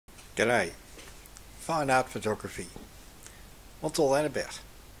G'day. Fine art photography. What's all that about?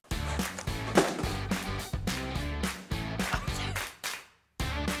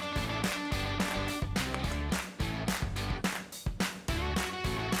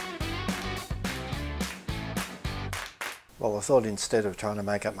 Well, I thought instead of trying to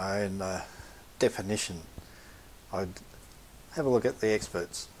make up my own definition, I'd have a look at the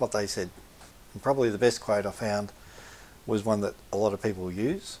experts, what they said. And probably the best quote I found was one that a lot of people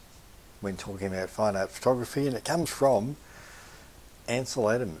use when talking about fine art photography, and it comes from Ansel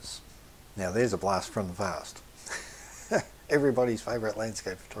Adams. Now there's a blast from the past. Everybody's favourite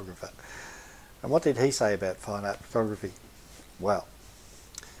landscape photographer. And what did he say about fine art photography? Well,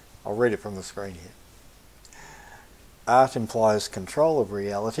 I'll read it from the screen here. Art implies control of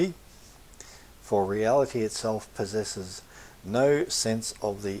reality, for reality itself possesses no sense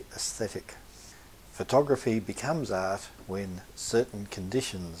of the aesthetic. Photography becomes art when certain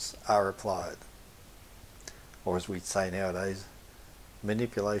conditions are applied, or as we'd say nowadays,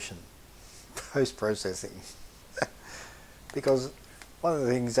 manipulation, post-processing. Because one of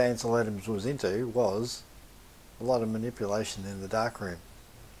the things Ansel Adams was into was a lot of manipulation in the darkroom.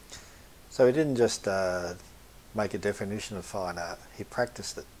 So he didn't just make a definition of fine art, he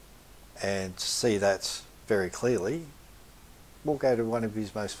practiced it. And to see that very clearly, we'll go to one of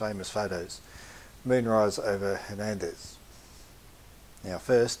his most famous photos, Moonrise over Hernandez. Now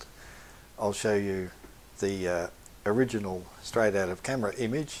first, I'll show you the original straight out of camera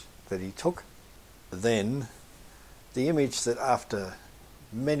image that he took. Then the image that after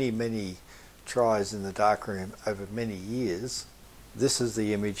many tries in the darkroom over many years, this is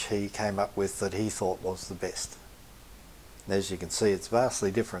the image he came up with that he thought was the best. And as you can see, it's vastly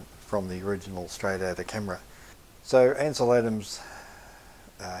different from the original straight out of camera. So Ansel Adams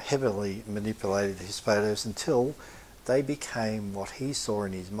heavily manipulated his photos until they became what he saw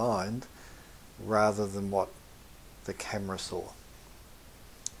in his mind rather than what the camera saw.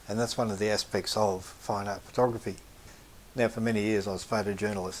 And that's one of the aspects of fine art photography. Now for many years I was a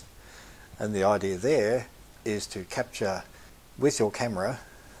photojournalist, and the idea there is to capture with your camera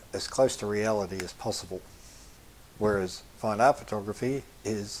as close to reality as possible. Whereas fine art photography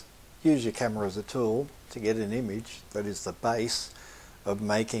is use your camera as a tool to get an image that is the base of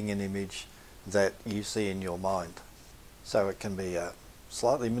making an image that you see in your mind. So it can be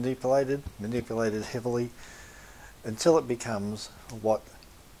slightly manipulated heavily, until it becomes what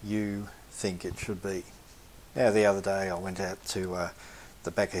you think it should be. Now the other day I went out to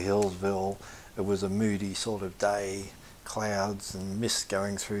the back of Healesville. It was a moody sort of day, clouds and mist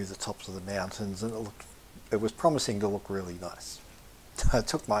going through the tops of the mountains, and it was promising to look really nice. I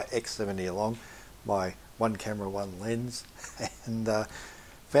took my X-70 along, my one camera, one lens, and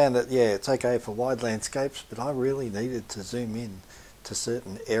found that, yeah, it's okay for wide landscapes, but I really needed to zoom in to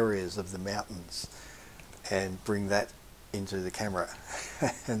certain areas of the mountains and bring that into the camera.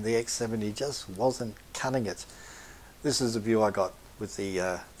 And the X-70 just wasn't cutting it. This is the view I got with the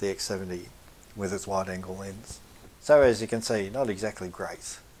X-70 with its wide angle lens. So as you can see, not exactly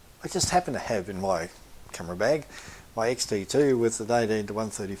great. I just happen to have in my camera bag my X-T2 with the 18 to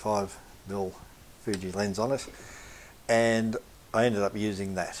 135mm Fuji lens on it, and I ended up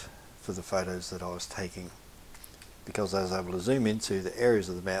using that for the photos that I was taking, because I was able to zoom into the areas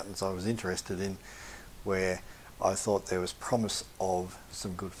of the mountains I was interested in where I thought there was promise of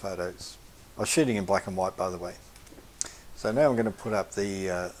some good photos. I was shooting in black and white, by the way. So now I'm going to put up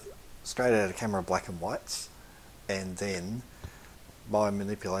the straight out of camera black and whites, and then my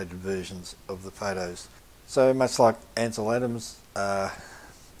manipulated versions of the photos. So much like Ansel Adams,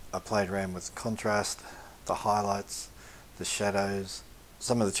 I played around with contrast, the highlights, the shadows.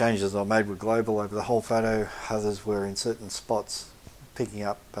 Some of the changes I made were global over the whole photo, others were in certain spots, picking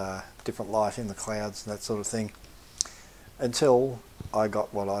up different light in the clouds and that sort of thing, until I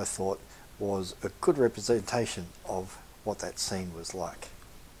got what I thought was a good representation of what that scene was like.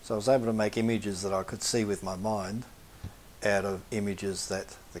 So I was able to make images that I could see with my mind out of images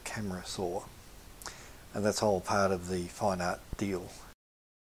that the camera saw. And that's all part of the fine art deal.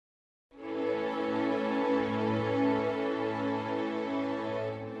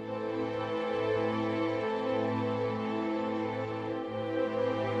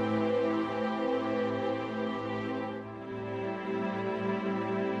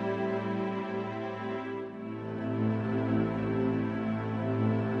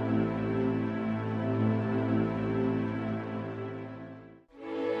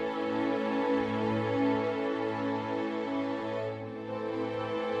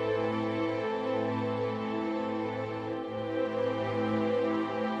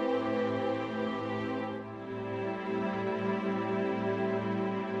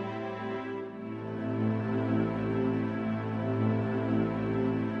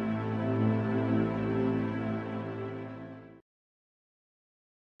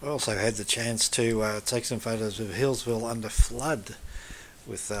 also had the chance to take some photos of Healesville under flood,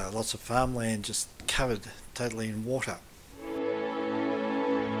 with lots of farmland just covered totally in water.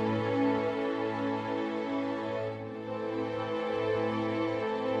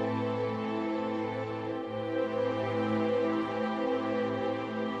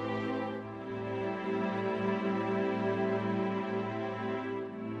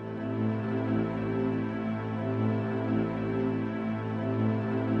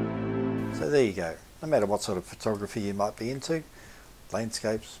 So there you go. No matter what sort of photography you might be into,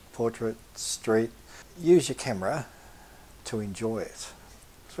 landscapes, portrait, street, use your camera to enjoy it.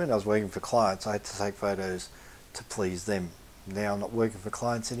 So when I was working for clients, I had to take photos to please them. Now I'm not working for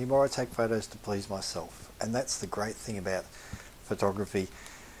clients anymore, I take photos to please myself. And that's the great thing about photography.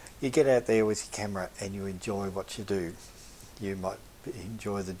 You get out there with your camera and you enjoy what you do. You might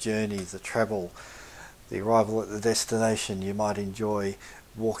enjoy the journey, the travel, the arrival at the destination. You might enjoy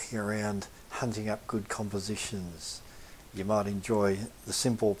walking around hunting up good compositions. You might enjoy the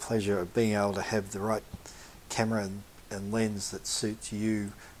simple pleasure of being able to have the right camera and lens that suits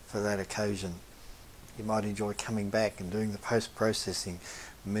you for that occasion. You might enjoy coming back and doing the post-processing,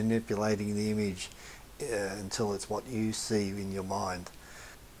 manipulating the image until it's what you see in your mind.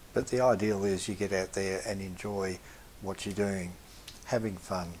 But the ideal is you get out there and enjoy what you're doing, having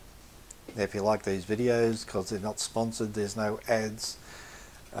fun. Now, if you like these videos, because they're not sponsored, there's no ads,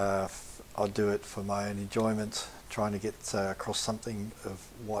 I do it for my own enjoyment, trying to get across something of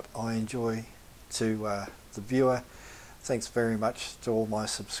what I enjoy to the viewer. Thanks very much to all my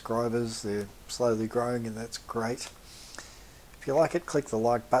subscribers. They're slowly growing and that's great. If you like it, click the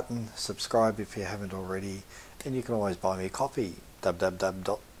like button, subscribe if you haven't already, and you can always buy me a coffee,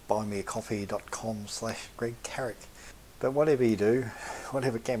 www.buymeacoffee.com/GregCarrick. But whatever you do,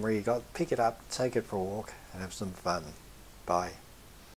 whatever camera you got, pick it up, take it for a walk and have some fun. Bye.